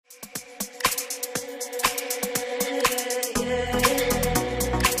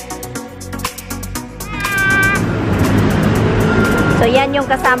So, yan yung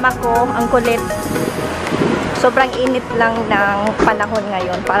kasama ko. Ang kulit. Sobrang init lang ng panahon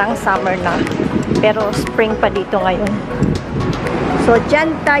ngayon. Parang summer na. Pero spring pa dito ngayon. So,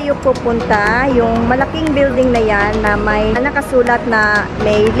 dyan tayo pupunta. Yung malaking building na yan na may nakasulat na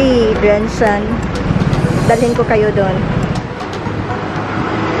美麗人生. Dalhin ko kayo doon.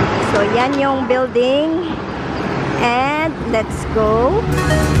 So, yan yung building. And, let's go.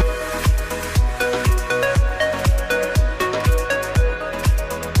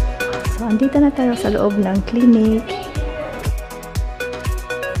 So, andito na tayo sa loob ng clinic.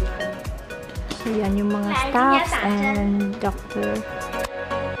 So, yan yung mga staffs and doctor.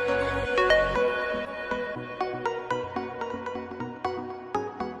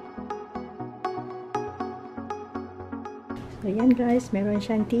 So, yan guys, meron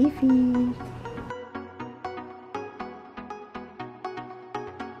siyang TV.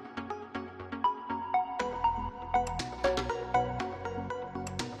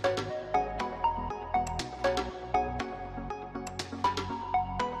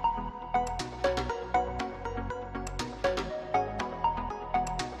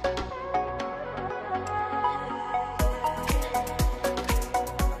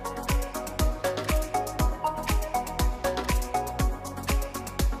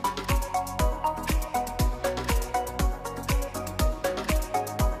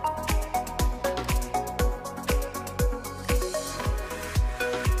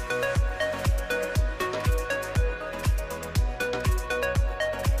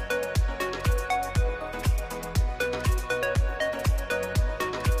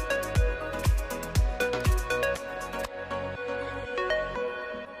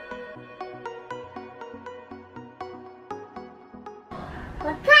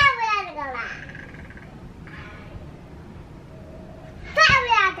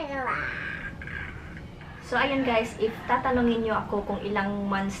 So, ayun guys, if tatanungin nyo ako kung ilang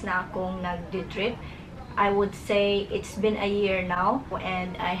months na akong nag-drip, I would say it's been a year now.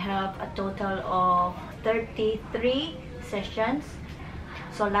 And I have a total of 33 sessions.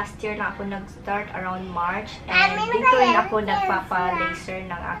 So, last year na ako nag-start around March. And dito rin ako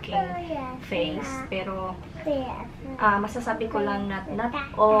nagpapa-laser ng aking face. Pero, masasabi ko lang na not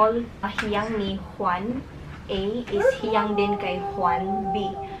all hiyang ni Juan A is hiyang din kay Juan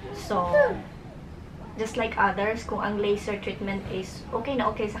B. So, just like others, kung ang laser treatment is okay na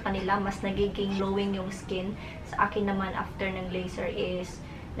okay sa kanila, mas nagiging glowing yung skin. Sa akin naman, after ng laser is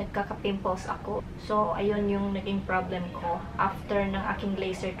nagkaka-pimples ako. So, ayun yung naging problem ko. After ng aking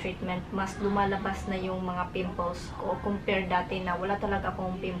laser treatment, mas lumalabas na yung mga pimples ko compare dati na wala talaga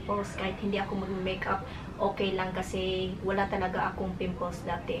akong pimples. Kahit hindi ako mag-makeup, okay lang kasi wala talaga akong pimples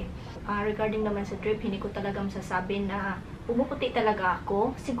dati. Regarding naman sa drip, hindi ko talaga masasabi na pumuputi talaga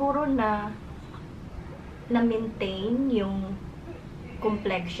ako. Siguro na-maintain yung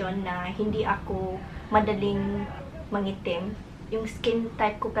complexion na hindi ako madaling mangitim. Yung skin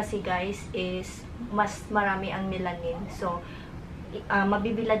type ko kasi guys is mas marami ang melanin. So,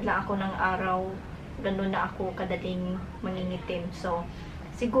 mabibilad lang ako ng araw, ganun na ako kadaling mangingitim. So,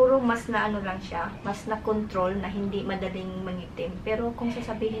 siguro mas na ano lang siya, mas na control na hindi madaling mangitim. Pero kung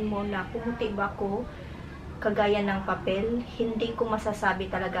sasabihin mo na pumuti ba ako kagaya ng papel, hindi ko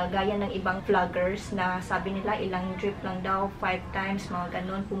masasabi talaga. Gaya ng ibang vloggers na sabi nila ilang drip lang daw, 5 times, mga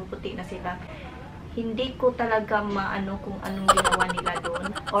ganun, pumuputi na sila. Hindi ko talaga maano kung anong ginawa nila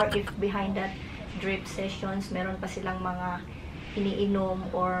doon. Or if behind that drip sessions, meron pa silang mga iniinom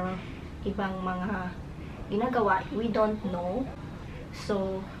or ibang mga ginagawa. We don't know.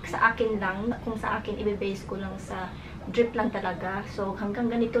 So, sa akin lang, kung sa akin, ibibase ko lang sa drip lang talaga. So, hanggang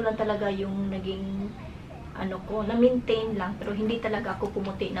ganito lang talaga yung naging na-maintain lang, pero hindi talaga ako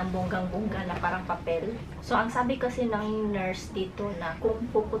pumuti ng bonggang-bongga na parang papel. So, ang sabi kasi ng nurse dito na kung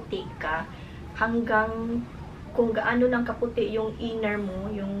puputi ka, hanggang kung gaano lang kaputi yung inner mo,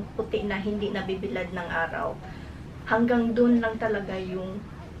 yung puti na hindi nabibilad ng araw, hanggang dun lang talaga yung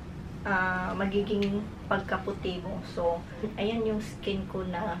magiging pagkaputi mo. So, ayan yung skin ko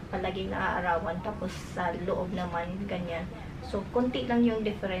na palaging naaarawan, tapos sa loob naman, ganyan. So, konti lang yung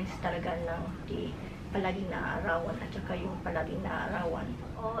difference talaga ng palaging naaarawan at saka yung palaging naaarawan.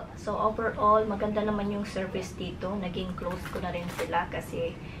 So, overall, maganda naman yung service dito. Naging close ko na rin sila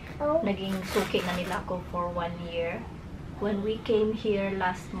kasi naging suki na nila ako for 1 year. When we came here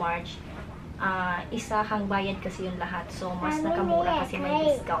last March, isahang bayad kasi yung lahat. So, mas nakamura kasi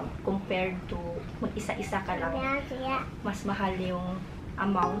may discount compared to mag-isa-isa ka lang. Mas mahal yung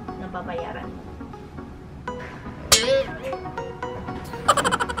amount na babayaran.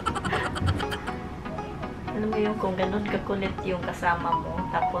 Alam mo yung kung ganun kakulit yung kasama mo,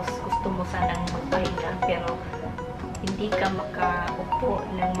 tapos gusto mo sanang magpahinga, pero hindi ka makaupo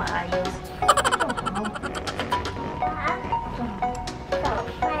ng maayos.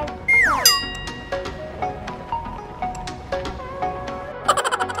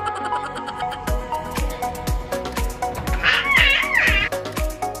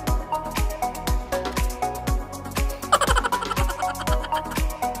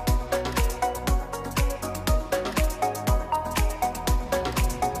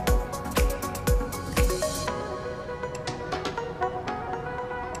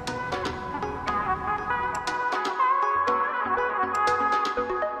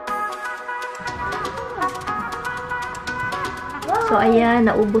 So, ayan,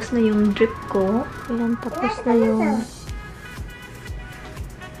 naubos na yung drip ko. Ayan, tapos na yung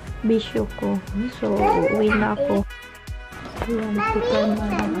bisyo ko. So, uuwi na ako. Ayan, prepare na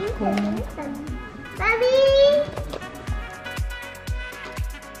ako.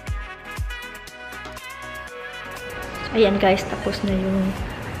 Ayan guys, tapos na yung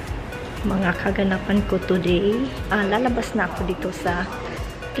mga kaganapan ko today. Lalabas na ako dito sa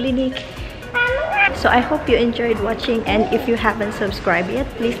clinic. So I hope you enjoyed watching, and if you haven't subscribed yet,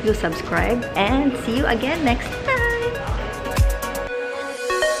 please do subscribe, and see you again next